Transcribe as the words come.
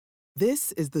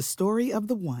This is the story of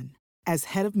the one. As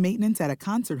head of maintenance at a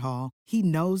concert hall, he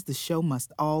knows the show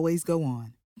must always go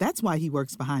on. That's why he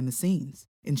works behind the scenes,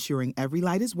 ensuring every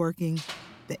light is working,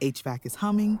 the HVAC is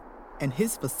humming, and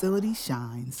his facility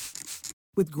shines.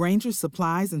 With Grainger's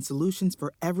supplies and solutions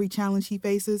for every challenge he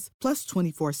faces, plus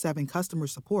 24/7 customer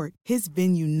support, his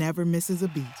venue never misses a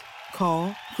beat.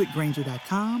 Call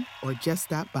quickgrainger.com or just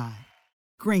stop by.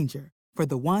 Grainger, for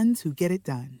the ones who get it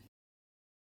done.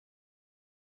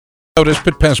 It's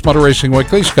Pit Pass Motor Racing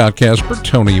Weekly. Scott Casper,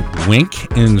 Tony Wink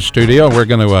in the studio. We're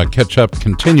going to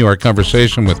continue our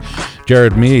conversation with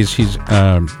Jared Mees. He's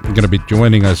going to be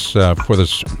joining us for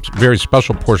this very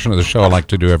special portion of the show I like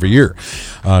to do every year.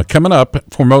 Coming up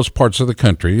for most parts of the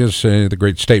country is the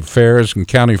great state fairs and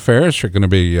county fairs. You're going to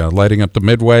be lighting up the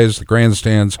midways, the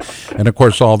grandstands, and, of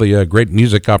course, all the great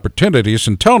music opportunities.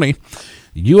 And, Tony,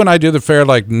 you and I do the fair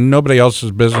like nobody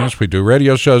else's business. We do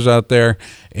radio shows out there,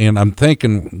 and I'm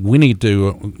thinking we need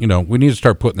to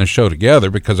start putting the show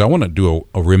together because I want to do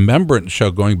a remembrance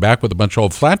show going back with a bunch of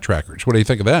old flat trackers. What do you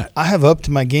think of that? I have upped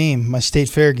my game, my state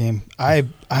fair game. I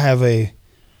have a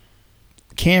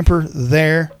camper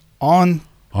there on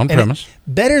premise.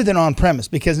 Better than on premise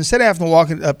because instead of having to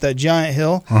walk up that giant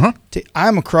hill,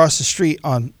 I'm across the street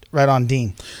right on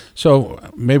Dean. So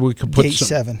maybe we could put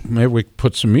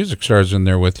some music stars in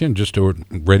there with you and just do a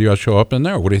radio show up in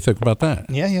there. What do you think about that?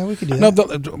 Yeah, we could do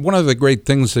that. One of the great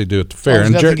things they do at the fair.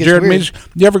 And Jared Mees,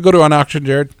 you ever go to an auction,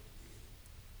 Jared?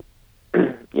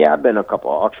 Yeah, I've been to a couple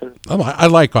of auctions. I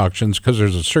like auctions because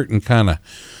there's a certain kind of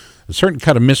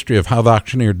mystery of how the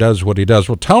auctioneer does what he does.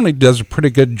 Well, Tony does a pretty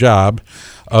good job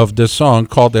of this song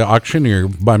called The Auctioneer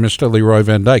by Mr. Leroy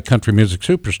Van Dyke, country music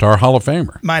superstar, Hall of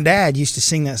Famer. My dad used to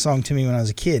sing that song to me when I was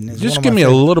a kid. And just give me a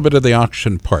little bit of the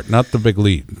auction part, not the big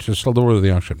lead. Just a little bit of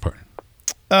the auction part.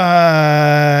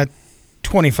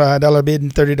 $25 bid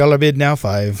and $30 bid, now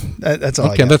 $5. That's all I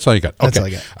got. Okay, that's all you got. That's all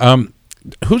I got.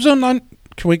 Who's on line?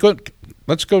 Can we go?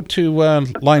 Let's go to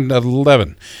line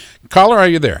 11. Caller, are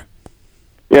you there?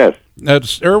 Yes.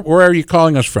 Where are you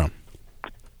calling us from?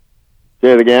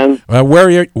 Say it again.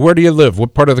 Where do you live?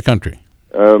 What part of the country?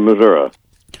 Missouri.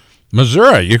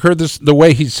 Missouri. You heard this the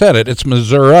way he said it. It's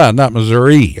Missouri, not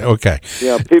Missouri. Okay.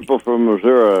 Yeah, people from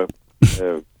Missouri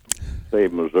say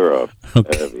Missouri.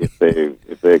 Okay.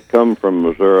 If they come from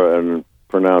Missouri and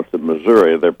pronounce it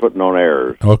Missouri, they're putting on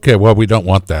airs. Okay. Well, we don't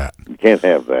want that. You can't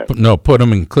have that. No, put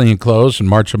them in clean clothes and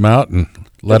march them out and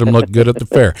let them look good at the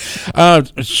fair.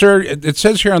 Sir, it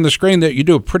says here on the screen that you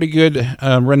do a pretty good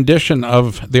rendition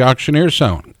of the Auctioneer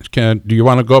song. Do you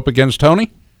want to go up against Tony?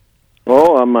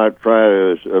 Well, I might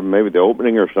try maybe the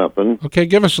opening or something. Okay,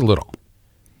 give us a little.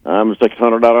 I'm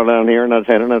 $600 down here, and that's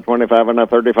 $10, and that's $25, and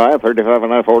that's $35, $35,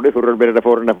 and that's $40,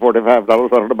 $40, and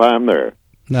 $45 to buy them there.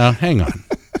 Now, hang on.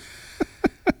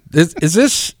 Is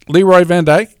this Leroy Van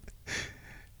Dyke?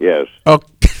 Yes. Oh,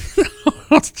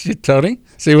 Tony,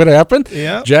 see what happened?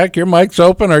 Yeah. Jack, your mic's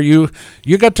open. You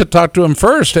got to talk to him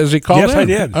first as he called in? Yes, I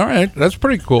did. All right, that's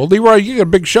pretty cool. Leroy, you got a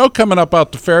big show coming up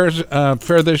out the fair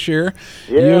this year.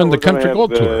 Yeah, you and the Country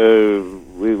Gold Tour.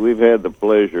 We've had the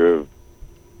pleasure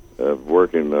of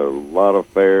working a lot of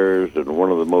fairs, and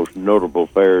one of the most notable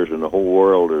fairs in the whole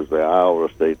world is the Iowa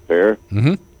State Fair.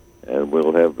 Mm-hmm. And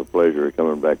we'll have the pleasure of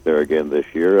coming back there again this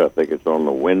year. I think it's on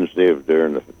the Wednesday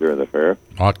during the fair.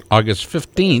 August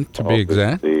 15th, to be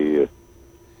exact. The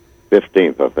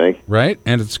 15th, I think. Right,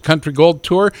 and it's Country Gold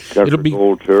Tour.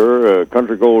 Gold Tour.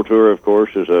 Country Gold Tour, of course,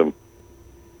 is a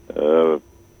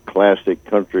classic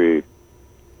country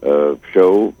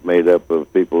show made up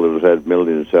of people who have had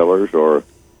million sellers or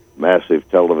massive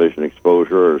television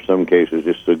exposure, or in some cases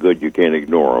just so good you can't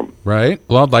ignore them. Right.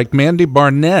 Well, like Mandy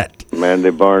Barnett.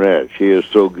 She is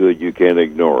so good you can't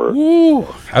ignore her. Ooh.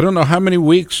 I don't know how many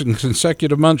weeks and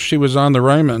consecutive months she was on the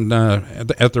Ryman,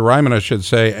 at the Ryman, I should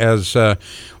say, as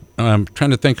I'm trying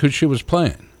to think who she was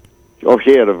playing. Oh,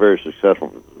 she had a very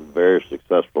successful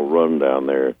run down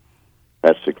there.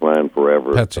 Patsy Cline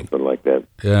Forever, something like that.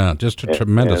 Yeah, just a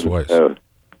tremendous voice.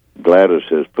 Gladys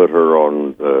has put her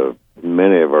on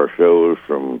many of our shows,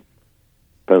 from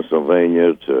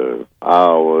Pennsylvania to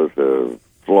Iowa to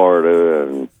Florida,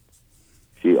 and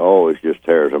she always just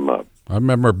tears them up. I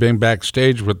remember being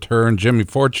backstage with her and Jimmy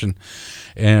Fortune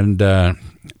and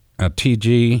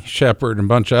T.G. Shepard and a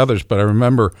bunch of others, but I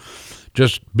remember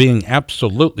just being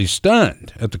absolutely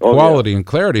stunned at the quality and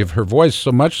clarity of her voice, so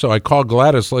much so I called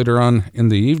Gladys later on in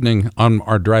the evening on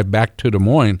our drive back to Des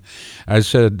Moines. I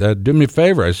said, do me a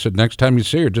favor. I said, next time you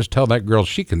see her, just tell that girl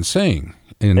she can sing.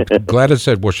 And Gladys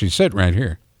said, well, she's sitting right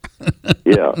here.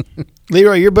 Yeah.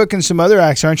 Leroy, you're booking some other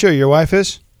acts, aren't you? Your wife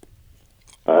is?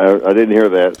 I didn't hear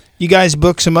that. You guys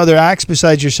book some other acts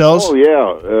besides yourselves? Oh,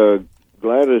 yeah.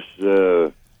 Gladys,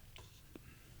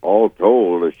 all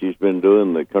told, she's been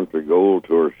doing the Country Gold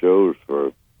Tour shows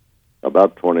for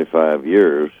about 25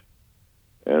 years,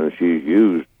 and she's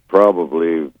used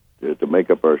probably, to make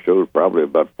up our shows, probably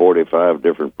about 45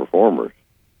 different performers.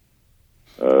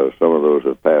 Some of those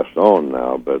have passed on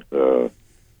now, but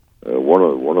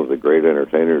one of the great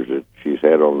entertainers that she's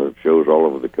had on the shows all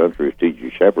over the country is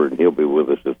T.G. Shepherd, and he'll be with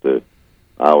us at the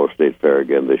Iowa State Fair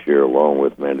again this year, along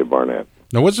with Mandy Barnett.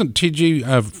 Now, wasn't T.G.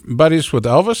 buddies with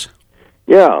Elvis?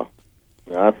 Yeah,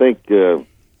 I think I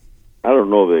don't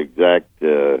know the exact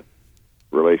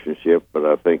relationship, but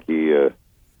I think he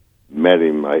met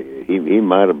him. He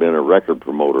might have been a record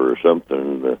promoter or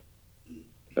something,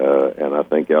 and I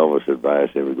think Elvis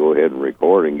advised him to go ahead and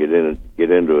record and get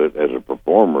into it as a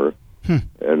performer,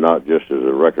 and not just as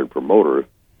a record promoter.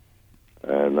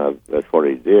 And that's what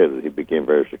he did. He became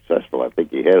very successful. I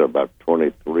think he had about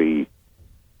 23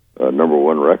 number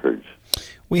one records.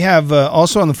 We have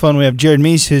also on the phone, we have Jared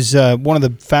Meese, who's one of the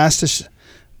fastest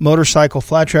motorcycle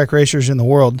flat track racers in the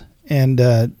world.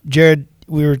 And Jared,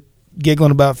 we were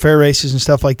giggling about fair races and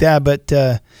stuff like that, but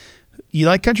you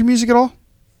like country music at all?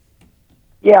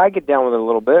 Yeah, I get down with it a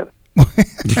little bit.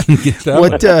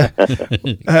 What,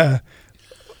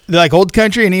 like old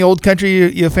country? Any old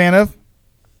country you a fan of?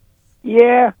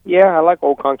 Yeah, I like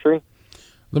old country.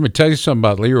 Let me tell you something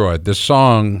about Leroy. This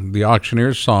song, the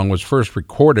Auctioneer's song, was first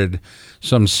recorded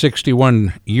some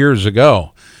 61 years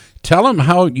ago. Tell him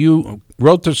how you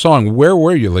wrote the song. Where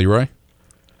were you, Leroy?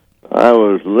 I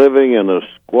was living in a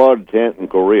squad tent in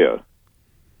Korea.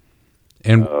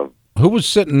 And who was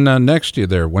sitting next to you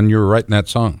there when you were writing that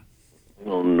song?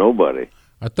 Well, nobody.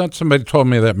 I thought somebody told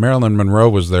me that Marilyn Monroe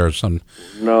was there.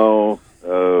 No,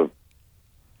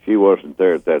 she wasn't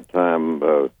there at that time.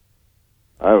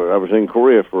 I was in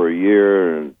Korea for a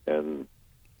year, and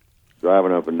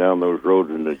driving up and down those roads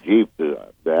in the Jeep, the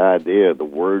idea, the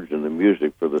words and the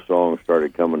music for the song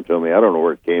started coming to me. I don't know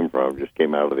where it came from. It just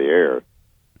came out of the air.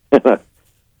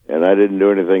 And I didn't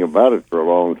do anything about it for a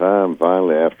long time.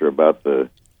 Finally, after about the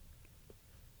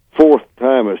fourth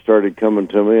time it started coming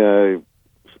to me,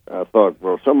 I thought,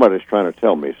 well, somebody's trying to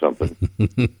tell me something.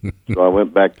 So I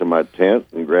went back to my tent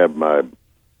and grabbed my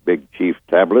Big Chief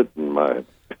tablet and my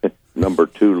number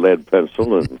 2 lead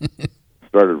pencil and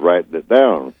started writing it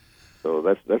down. So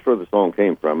that's where the song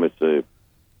came from. It's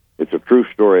a true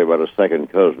story about a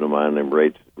second cousin of mine named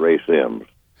Ray Sims.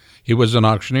 He was an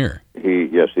auctioneer.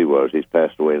 Yes, he was. He's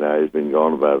passed away now. He's been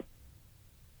gone about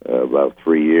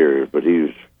 3 years, but he's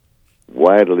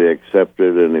widely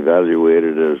accepted and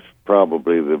evaluated as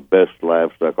probably the best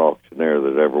livestock auctioneer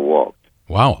that ever walked.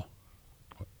 Wow.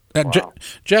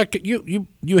 Jack, you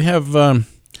have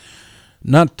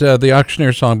not the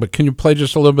auctioneer song, but can you play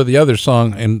just a little bit of the other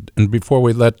song? And before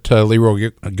we let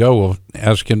Leroy go, we'll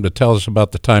ask him to tell us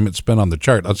about the time it's been on the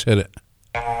chart. Let's hit it.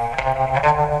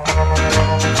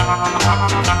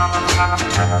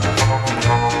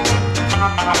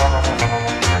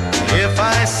 If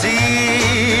I see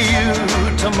you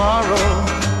tomorrow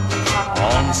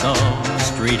on some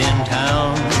street in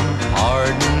town,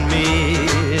 pardon me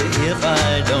if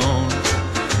I don't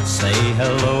say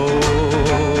hello.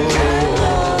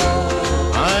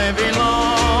 I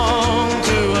belong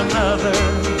to another.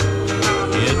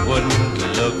 It wouldn't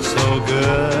look so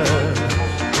good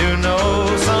to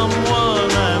know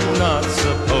someone I'm not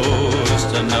supposed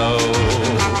to know.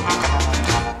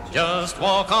 Just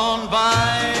walk on by.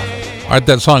 All right,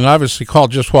 that song obviously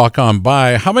called Just Walk On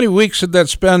By. How many weeks did that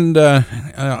spend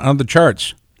on the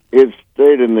charts? It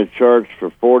stayed in the charts for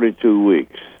 42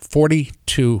 weeks.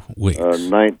 42 weeks.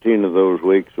 19 of those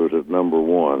weeks was at number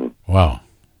 1. Wow.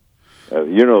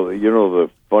 You know the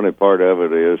funny part of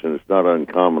it is, and it's not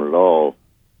uncommon at all.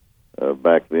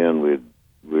 Back then, we'd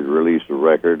release a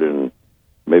record, and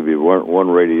maybe one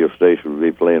radio station would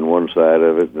be playing one side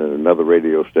of it, and another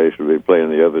radio station would be playing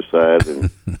the other side, and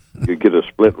you'd get a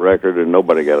split record, and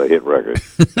nobody got a hit record.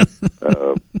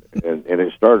 And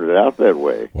it started out that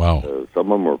way. Wow.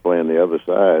 Some of them were playing the other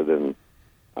side, and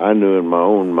I knew in my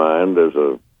own mind as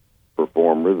a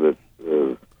performer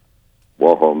that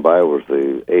Walk On By was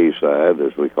the A side,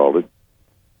 as we called it.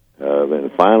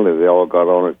 Then finally they all got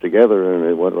on it together, and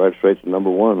it went right straight to number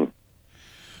 1.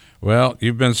 Well,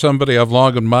 you've been somebody I've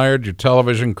long admired. Your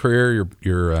television career,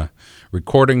 your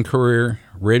recording career,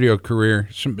 radio career,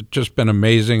 it's just been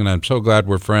amazing, and I'm so glad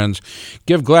we're friends.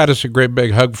 Give Gladys a great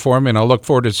big hug for me, and I'll look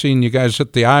forward to seeing you guys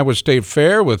at the Iowa State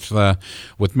Fair with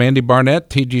Mandy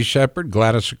Barnett, T.G. Shepard,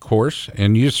 Gladys, of course,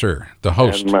 and you, sir, the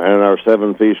host. And our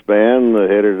 7-piece band,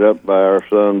 headed up by our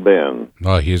son, Ben.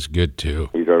 Oh, he's good,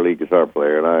 too. He's our lead guitar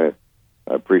player, and I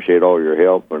appreciate all your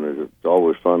help, and it's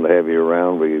always fun to have you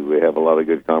around. We have a lot of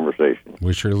good conversation.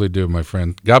 We surely do, my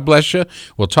friend. God bless you.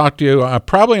 We'll talk to you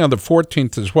probably on the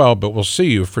 14th as well, but we'll see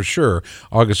you for sure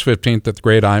August 15th at the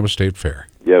Great Iowa State Fair.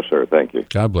 Yes, sir. Thank you.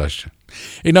 God bless you.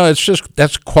 You know,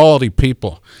 that's quality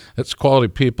people. That's quality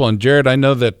people. And, Jared, I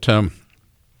know that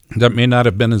that may not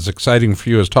have been as exciting for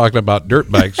you as talking about dirt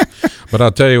bikes, but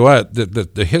I'll tell you what,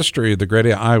 the history of the Great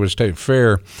Iowa State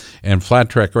Fair and flat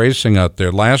track racing out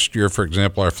there. Last year, for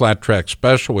example, our flat track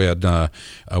special, we had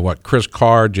Chris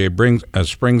Carr, Jay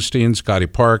Springsteen, Scotty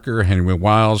Parker, Henry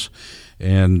Wiles,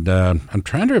 and I'm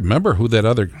trying to remember who that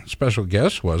other special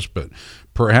guest was, but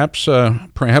perhaps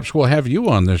we'll have you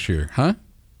on this year, huh?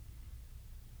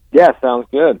 Yeah, sounds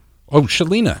good. Oh,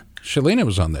 Shalina. Shalina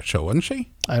was on that show, wasn't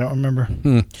she? I don't remember.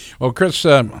 Well, Chris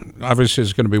obviously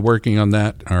is going to be working on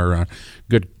that. Our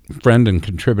good friend and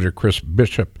contributor, Chris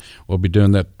Bishop, will be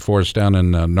doing that for us down in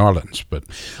New Orleans. But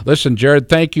listen, Jared,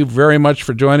 thank you very much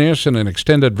for joining us in an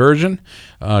extended version.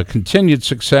 Continued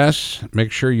success.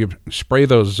 Make sure you spray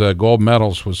those gold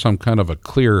medals with some kind of a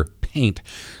clear paint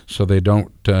so they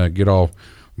don't get all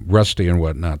rusty and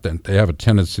whatnot. They have a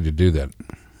tendency to do that.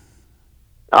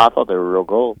 I thought they were real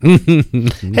gold.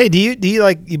 Hey, do you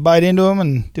like you bite into them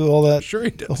and do all that? Sure he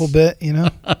does. The whole bit, you know.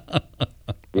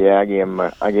 Yeah, I gave him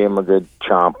a good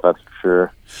chomp. That's for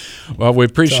sure. Well, we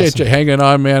appreciate awesome. you hanging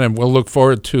on, man, and we'll look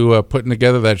forward to putting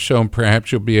together that show, and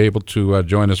perhaps you'll be able to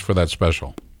join us for that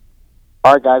special.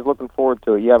 All right, guys, looking forward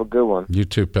to it. You have a good one. You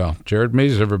too, pal. Jared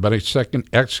Mees, everybody, second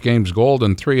X Games gold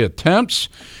in 3 attempts,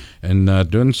 and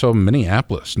doing so in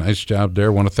Minneapolis. Nice job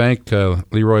there. Want to thank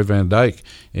Leroy Van Dyke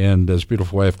and his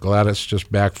beautiful wife Gladys,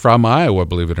 just back from Iowa,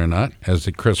 believe it or not, as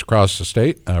they crisscross the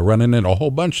state, running into a whole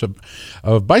bunch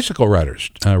of bicycle riders,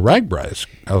 ragbris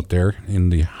out there in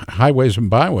the highways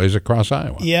and byways across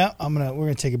Iowa. Yeah, we're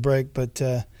gonna take a break, but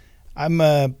I'm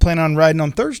planning on riding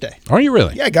on Thursday. Are you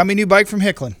really? Yeah, I got me a new bike from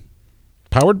Hicklin.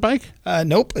 Powered bike?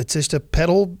 Nope, it's just a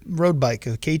pedal road bike,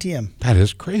 a KTM. That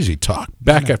is crazy talk.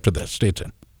 Back after this. Stay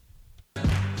tuned.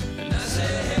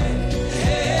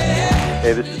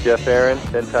 Hey, this is Jeff Aaron,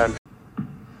 10-time.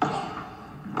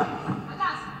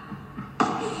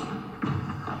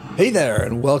 Hey there,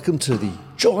 and welcome to the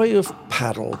Joy of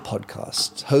Paddle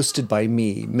podcast, hosted by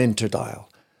me, Minter Dial,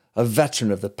 a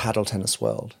veteran of the paddle tennis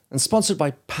world, and sponsored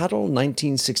by Paddle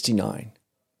 1969.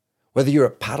 Whether you're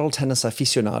a paddle tennis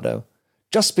aficionado,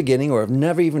 just beginning, or have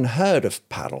never even heard of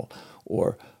paddle,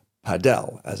 or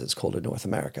padel, as it's called in North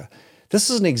America, this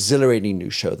is an exhilarating new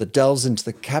show that delves into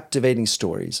the captivating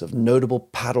stories of notable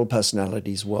paddle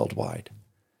personalities worldwide.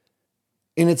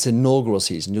 In its inaugural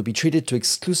season, you'll be treated to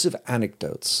exclusive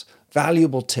anecdotes,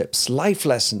 valuable tips, life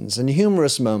lessons, and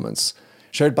humorous moments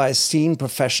shared by esteemed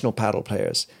professional paddle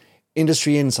players,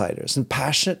 industry insiders, and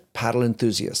passionate paddle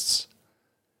enthusiasts.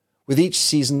 With each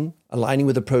season aligning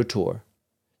with the Pro Tour,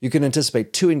 you can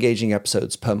anticipate 2 engaging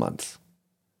episodes per month.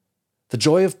 The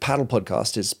Joy of Paddle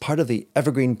podcast is part of the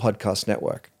Evergreen Podcast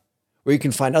Network, where you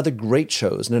can find other great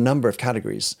shows in a number of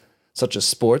categories, such as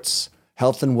sports,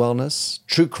 health and wellness,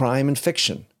 true crime, and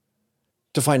fiction.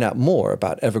 To find out more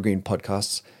about Evergreen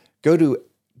Podcasts, go to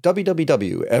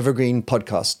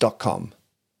www.evergreenpodcast.com.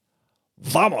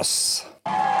 Vamos!